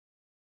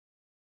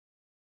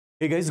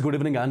Hey guys, good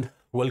evening and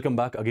welcome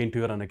back again to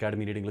your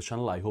Unacademy Reading English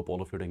channel. I hope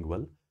all of you are doing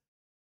well.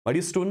 My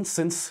dear students,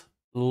 since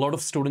a lot of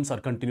students are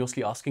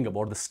continuously asking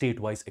about the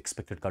state-wise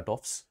expected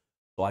cutoffs,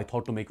 so I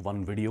thought to make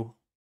one video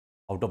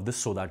out of this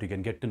so that you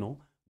can get to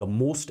know the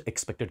most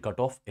expected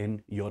cutoff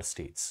in your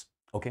states.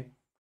 Okay.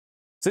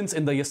 Since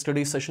in the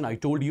yesterday's session, I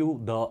told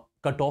you the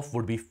cutoff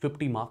would be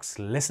 50 marks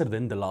lesser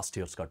than the last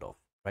year's cutoff,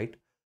 right?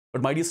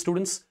 But my dear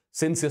students,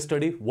 since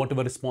yesterday,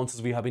 whatever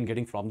responses we have been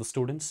getting from the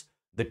students,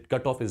 the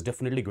cutoff is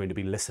definitely going to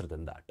be lesser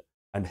than that.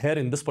 And here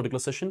in this particular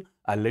session,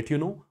 I'll let you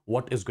know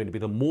what is going to be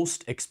the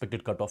most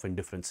expected cutoff in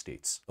different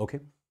states.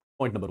 Okay.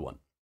 Point number one.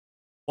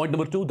 Point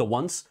number two, the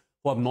ones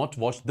who have not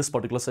watched this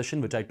particular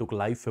session, which I took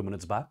live a few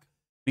minutes back,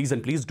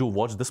 please do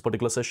watch this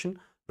particular session,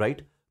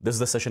 right? This is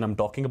the session I'm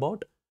talking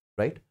about,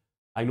 right?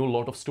 I know a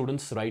lot of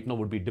students right now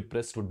would be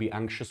depressed, would be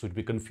anxious, would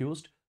be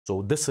confused.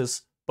 So this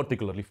is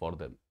particularly for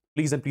them.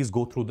 Please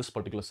go through this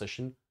particular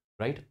session,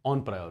 right,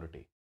 on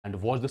priority and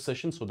watch the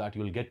session so that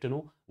you will get to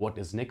know what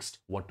is next,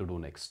 what to do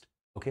next.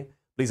 Okay,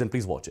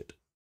 please watch it.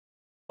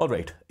 All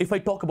right, if I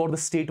talk about the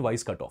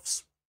state-wise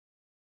cutoffs,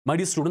 my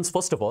dear students,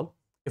 first of all,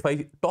 if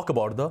I talk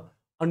about the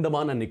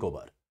Andaman and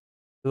Nicobar,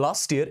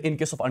 last year in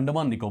case of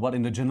Andaman and Nicobar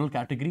in the general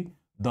category,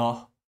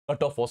 the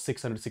cutoff was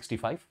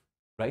 665,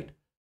 right?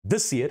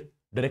 This year,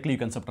 directly you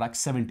can subtract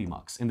 70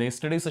 marks. In the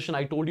yesterday's session,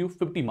 I told you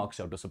 50 marks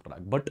you have to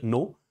subtract, but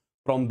no,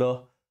 from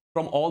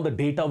all the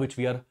data which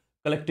we are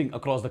collecting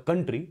across the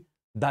country,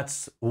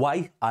 that's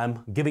why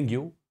I'm giving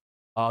you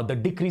the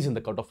decrease in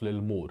the cutoff a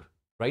little more,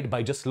 right?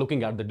 By just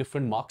looking at the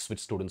different marks which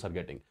students are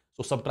getting.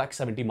 So subtract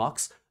 70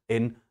 marks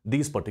in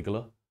these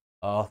particular,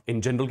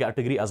 in general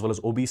category as well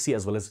as OBC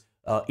as well as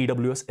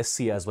EWS,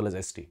 SC as well as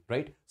ST,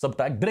 right?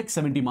 Subtract direct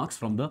 70 marks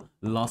from the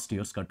last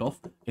year's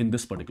cutoff in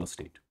this particular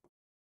state,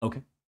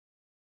 okay?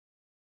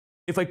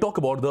 If I talk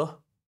about the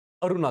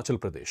Arunachal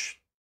Pradesh,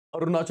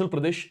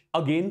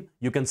 again,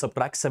 you can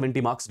subtract 70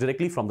 marks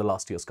directly from the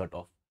last year's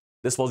cutoff.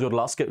 This was your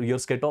last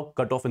year's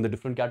cutoff in the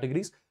different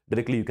categories.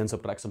 Directly, you can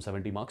subtract some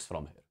 70 marks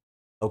from here.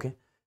 Okay.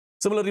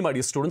 Similarly, my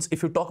dear students,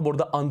 if you talk about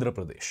the Andhra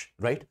Pradesh,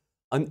 right?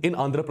 And in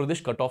Andhra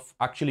Pradesh, cutoff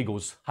actually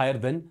goes higher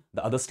than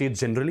the other states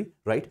generally,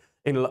 right?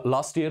 In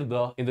last year,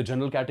 in the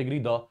general category,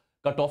 the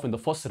cutoff in the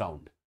first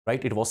round,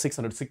 right? It was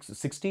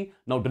 660.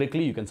 Now,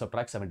 directly, you can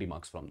subtract 70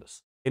 marks from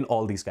this in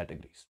all these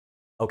categories.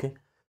 Okay.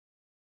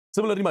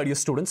 Similarly, my dear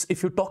students,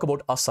 if you talk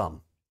about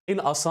Assam, in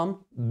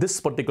Assam,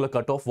 this particular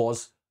cutoff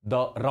was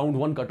the round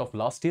 1 cutoff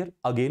last year.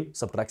 Again,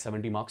 subtract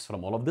 70 marks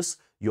from all of this.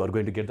 You are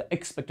going to get the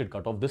expected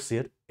cutoff this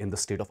year in the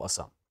state of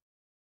Assam.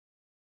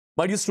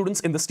 My dear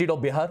students, in the state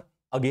of Bihar,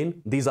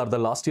 again, these are the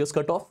last year's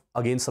cutoff.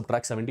 Again,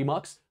 subtract 70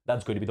 marks.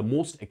 That's going to be the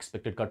most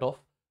expected cutoff,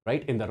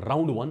 right, in the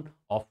round 1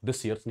 of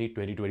this year's NEET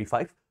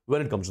 2025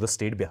 when it comes to the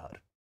state Bihar.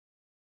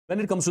 When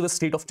it comes to the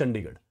state of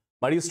Chandigarh,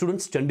 my dear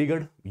students,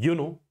 Chandigarh, you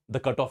know, the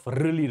cutoff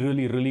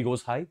really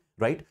goes high,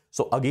 right?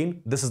 So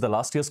again, this is the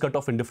last year's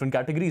cutoff in different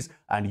categories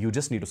and you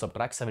just need to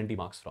subtract 70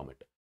 marks from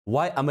it.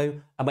 Why am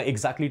I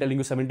exactly telling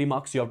you 70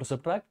 marks you have to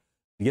subtract?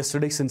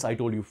 Yesterday, since I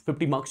told you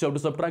 50 marks you have to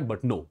subtract,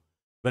 but no.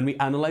 When we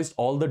analyzed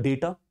all the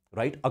data,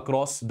 right,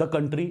 across the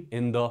country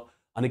in the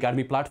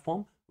Unacademy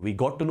platform, we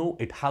got to know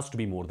it has to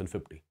be more than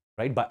 50,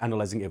 right, by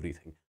analyzing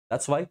everything.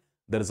 That's why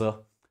there is a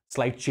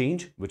slight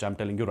change, which I'm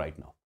telling you right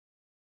now.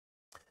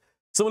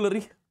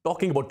 Similarly,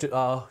 talking about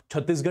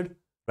Chhattisgarh,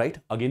 right?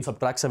 Again,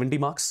 subtract 70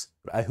 marks.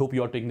 I hope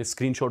you are taking the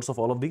screenshots of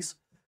all of these.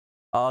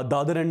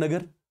 Dadar and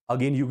Nagar,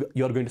 again,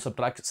 you are going to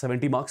subtract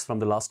 70 marks from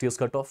the last year's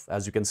cutoff,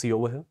 as you can see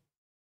over here.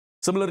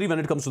 Similarly, when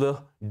it comes to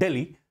the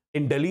Delhi,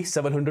 in Delhi,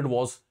 700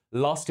 was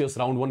last year's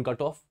round 1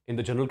 cutoff in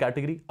the general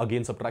category.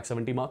 Again, subtract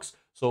 70 marks.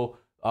 So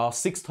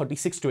 630,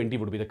 620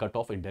 would be the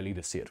cutoff in Delhi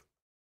this year.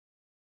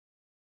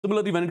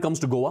 Similarly, when it comes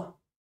to Goa,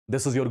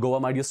 this is your Goa,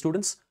 my dear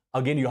students.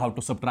 Again, you have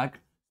to subtract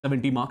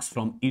 70 marks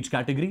from each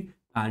category,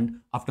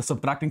 and after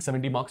subtracting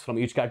 70 marks from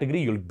each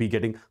category, you'll be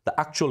getting the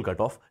actual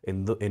cutoff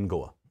in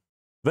Goa.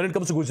 When it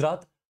comes to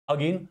Gujarat,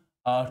 again,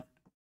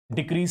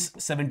 decrease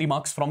 70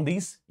 marks from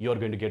these, you're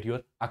going to get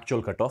your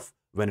actual cutoff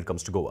when it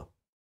comes to Goa.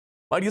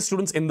 My dear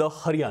students, in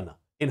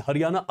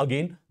Haryana,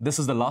 again, this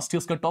is the last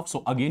year's cutoff,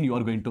 so again, you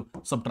are going to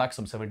subtract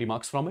some 70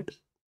 marks from it.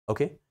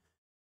 Okay.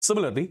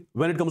 Similarly,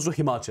 when it comes to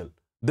Himachal,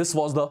 this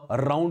was the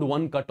round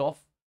 1 cutoff,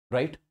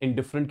 right, in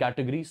different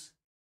categories.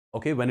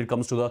 Okay, when it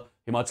comes to the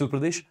Himachal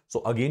Pradesh,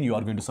 so again, you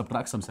are going to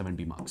subtract some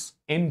 70 marks,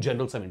 in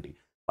general 70.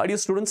 My dear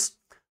students,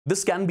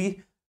 this can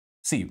be,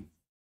 see,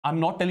 I'm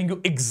not telling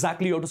you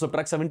exactly how to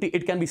subtract 70.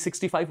 It can be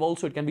 65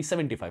 also, it can be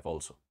 75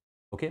 also.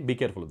 Okay, be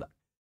careful of that.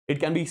 It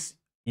can be,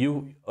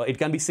 it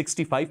can be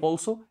 65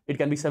 also, it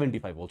can be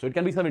 75 also, it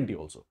can be 70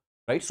 also,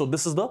 right? So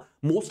this is the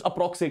most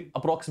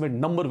approximate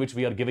number which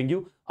we are giving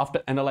you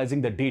after analyzing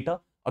the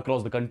data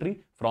across the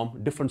country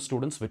from different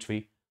students which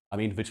we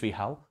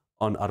have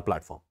on our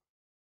platform.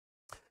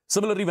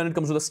 Similarly, when it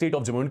comes to the state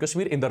of Jammu and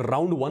Kashmir, in the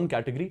round 1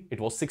 category,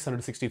 it was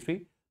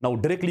 663. Now,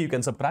 directly you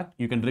can subtract,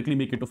 you can directly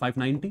make it to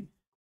 590,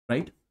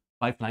 right?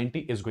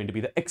 590 is going to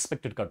be the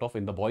expected cutoff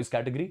in the boys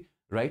category,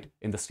 right,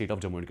 in the state of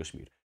Jammu and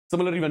Kashmir.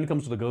 Similarly, when it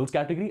comes to the girls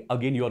category,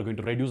 again, you are going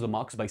to reduce the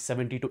marks by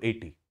 70 to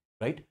 80,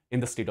 right, in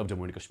the state of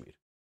Jammu and Kashmir.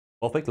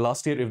 Perfect.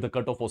 Last year, if the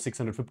cutoff was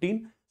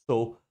 615,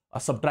 so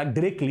subtract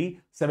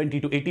directly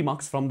 70 to 80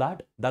 marks from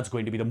that. That's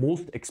going to be the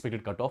most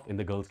expected cutoff in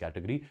the girls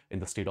category in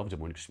the state of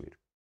Jammu and Kashmir,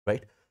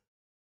 right?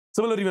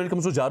 Similarly, when it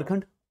comes to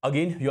Jharkhand,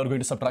 again, you are going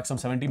to subtract some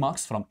 70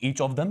 marks from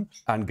each of them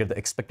and get the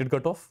expected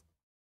cutoff.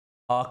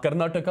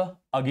 Karnataka,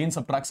 again,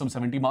 subtract some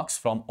 70 marks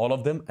from all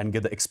of them and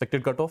get the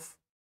expected cutoff.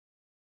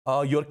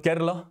 Your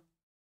Kerala,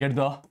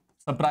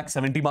 subtract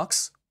 70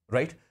 marks,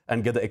 right,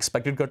 and get the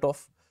expected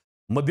cutoff.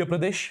 Madhya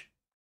Pradesh,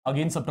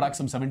 again, subtract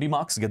some 70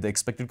 marks, get the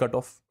expected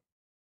cutoff.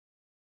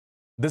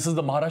 This is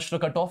the Maharashtra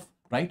cutoff,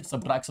 right?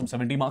 Subtract some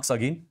 70 marks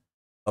again,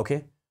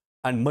 okay?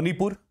 And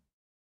Manipur,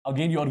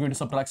 again, you are going to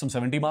subtract some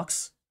 70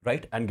 marks,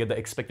 right, and get the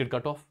expected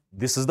cutoff.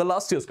 This is the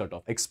last year's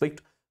cutoff.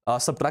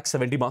 Subtract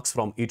 70 marks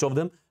from each of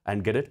them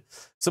and get it.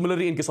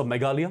 Similarly, in case of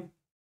Meghalaya,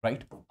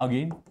 right,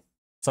 again,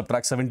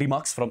 subtract 70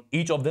 marks from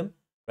each of them,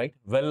 right?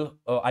 Well,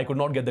 I could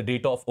not get the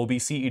data of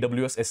OBC,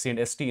 EWS, SC,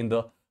 and ST in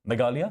the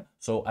Meghalaya,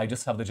 so I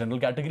just have the general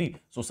category.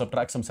 So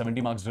subtract some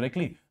 70 marks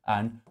directly,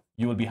 and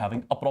you will be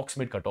having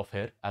approximate cutoff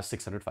here as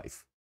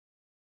 605.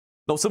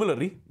 Now,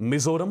 similarly,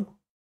 Mizoram,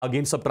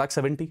 again, subtract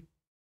 70.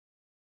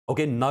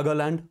 Okay,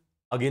 Nagaland,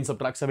 again,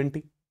 subtract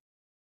 70.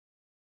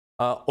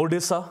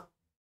 Odisha,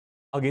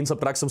 again,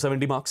 subtract some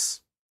 70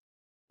 marks.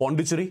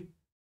 Pondicherry,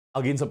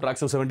 again, subtract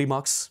some 70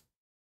 marks.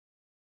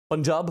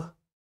 Punjab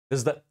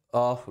is the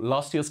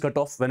last year's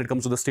cutoff when it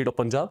comes to the state of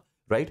Punjab,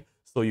 right?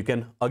 So you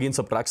can again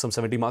subtract some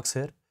 70 marks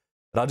here.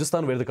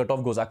 Rajasthan, where the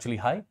cutoff goes actually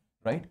high,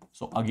 right?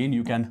 So again,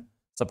 you can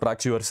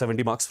subtract your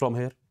 70 marks from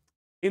here.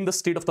 In the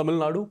state of Tamil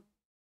Nadu,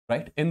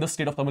 right? In the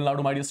state of Tamil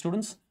Nadu, my dear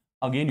students,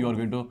 again, you are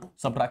going to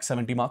subtract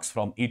 70 marks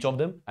from each of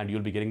them, and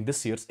you'll be getting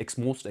this year's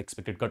most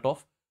expected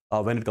cutoff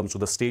when it comes to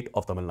the state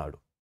of Tamil Nadu.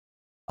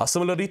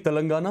 Similarly,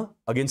 Telangana,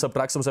 again,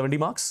 subtract some 70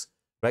 marks,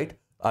 right?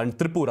 And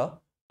Tripura,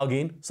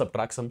 again,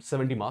 subtract some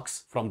 70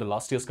 marks from the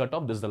last year's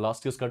cutoff. This is the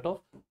last year's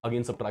cutoff.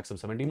 Again, subtract some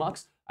 70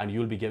 marks, and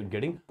you'll be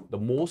getting the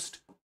most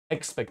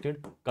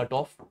expected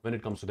cutoff when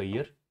it comes to the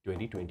year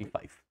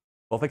 2025.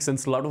 Perfect.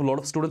 Since a lot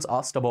of students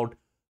asked about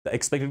the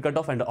expected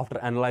cutoff, and after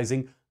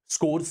analyzing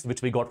scores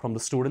which we got from the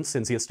students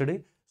since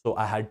yesterday, so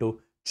I had to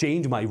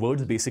change my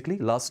words basically.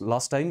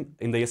 Last time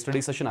in the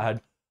yesterday session, I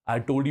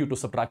had told you to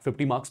subtract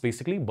 50 marks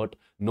basically, but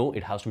no,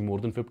 it has to be more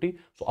than 50.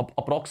 So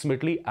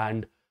approximately,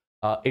 and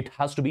it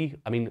has to be,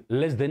 I mean,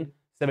 less than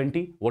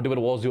 70, whatever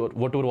was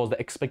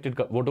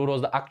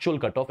the actual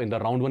cutoff in the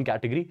round 1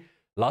 category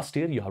last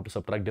year, you have to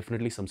subtract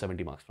definitely some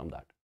 70 marks from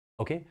that.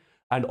 Okay.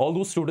 And all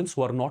those students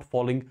who are not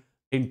falling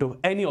into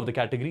any of the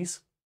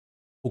categories,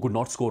 who could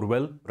not score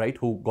well, right,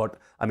 who got,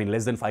 I mean,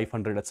 less than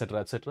 500,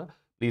 etc.,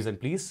 please and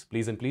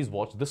please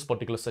watch this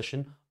particular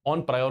session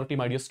on priority,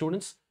 my dear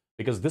students,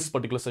 because this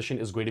particular session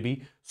is going to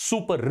be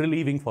super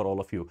relieving for all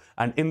of you.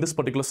 And in this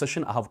particular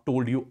session, I have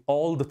told you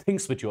all the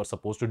things which you are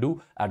supposed to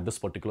do at this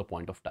particular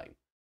point of time.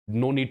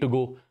 No need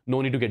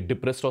to get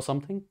depressed or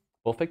something.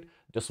 Perfect.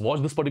 Just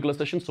watch this particular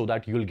session so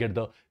that you will get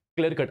the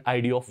clear-cut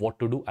idea of what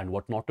to do and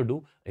what not to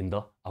do in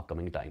the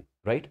upcoming time,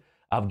 right?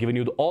 I've given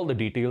you all the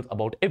details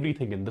about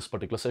everything in this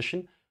particular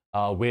session,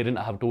 wherein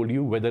I have told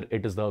you whether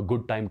it is the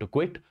good time to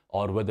quit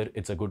or whether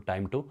it's a good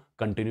time to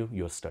continue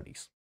your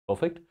studies.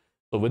 Perfect.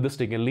 So with this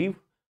taking leave,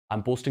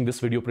 I'm posting this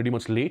video pretty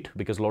much late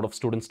because a lot of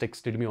students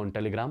texted me on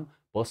Telegram,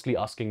 personally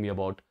asking me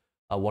about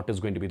what is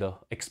going to be the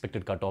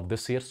expected cutoff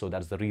this year. So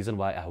that's the reason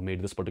why I have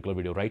made this particular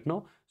video right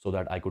now, so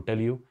that I could tell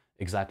you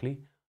exactly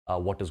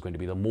what is going to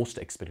be the most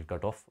expected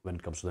cutoff when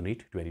it comes to the NEET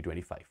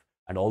 2025.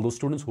 And all those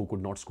students who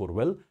could not score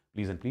well,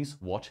 please and please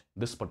watch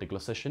this particular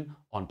session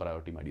on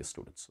priority, my dear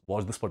students.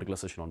 Watch this particular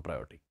session on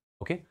priority.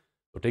 Okay?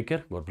 So take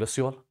care. God bless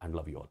you all and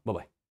love you all.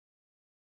 Bye-bye.